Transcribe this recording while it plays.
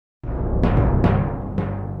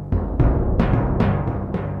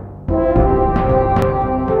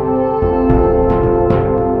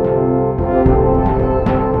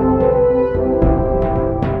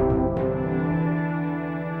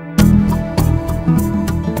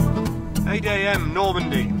8 AM,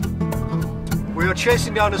 Normandy. We are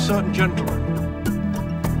chasing down a certain gentleman.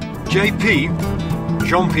 JP,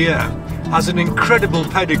 Jean-Pierre, has an incredible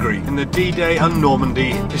pedigree in the D-Day and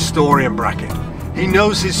Normandy historian bracket. He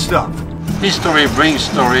knows his stuff. History brings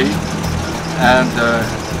story, and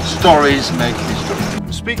stories make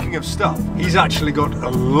history. Speaking of stuff, he's actually got a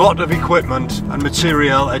lot of equipment and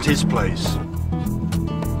material at his place.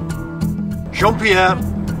 Jean-Pierre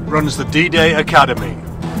runs the D-Day Academy.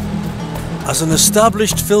 As an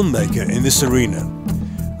established filmmaker in this arena,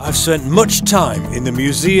 I've spent much time in the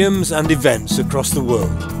museums and events across the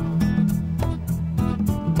world.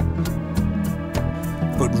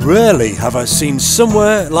 But rarely have I seen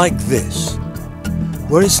somewhere like this,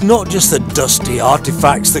 where it's not just the dusty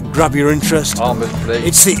artifacts that grab your interest,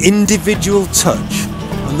 it's the individual touch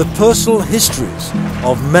and the personal histories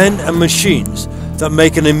of men and machines that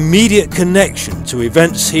make an immediate connection to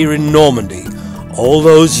events here in Normandy all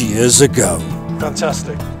those years ago.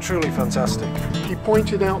 Fantastic, truly fantastic. He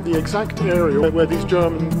pointed out the exact area where these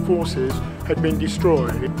German forces had been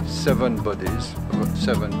destroyed. 7 bodies,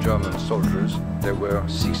 7 German soldiers. They were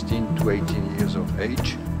 16 to 18 years of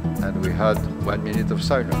age, and we had 1 minute of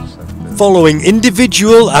silence. Following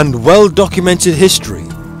individual and well-documented history,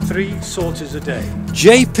 3 sorties a day,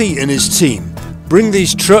 JP and his team bring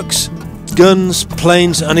these trucks, guns,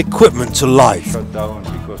 planes and equipment to life. Shut down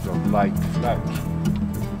because of light flak.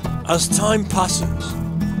 As time passes,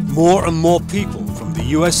 more and more people from the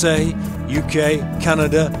USA, UK,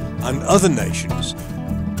 Canada and other nations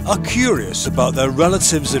are curious about their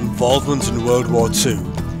relatives' involvement in World War II,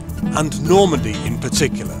 and Normandy in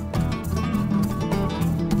particular.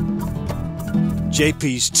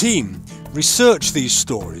 JP's team research these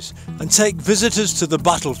stories and take visitors to the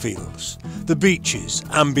battlefields, the beaches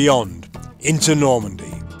and beyond, into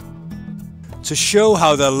Normandy, to show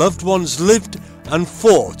how their loved ones lived and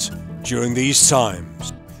fought during these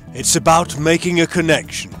times. It's about making a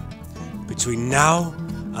connection between now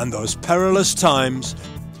and those perilous times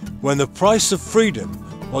when the price of freedom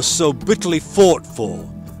was so bitterly fought for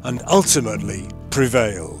and ultimately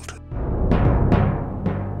prevailed.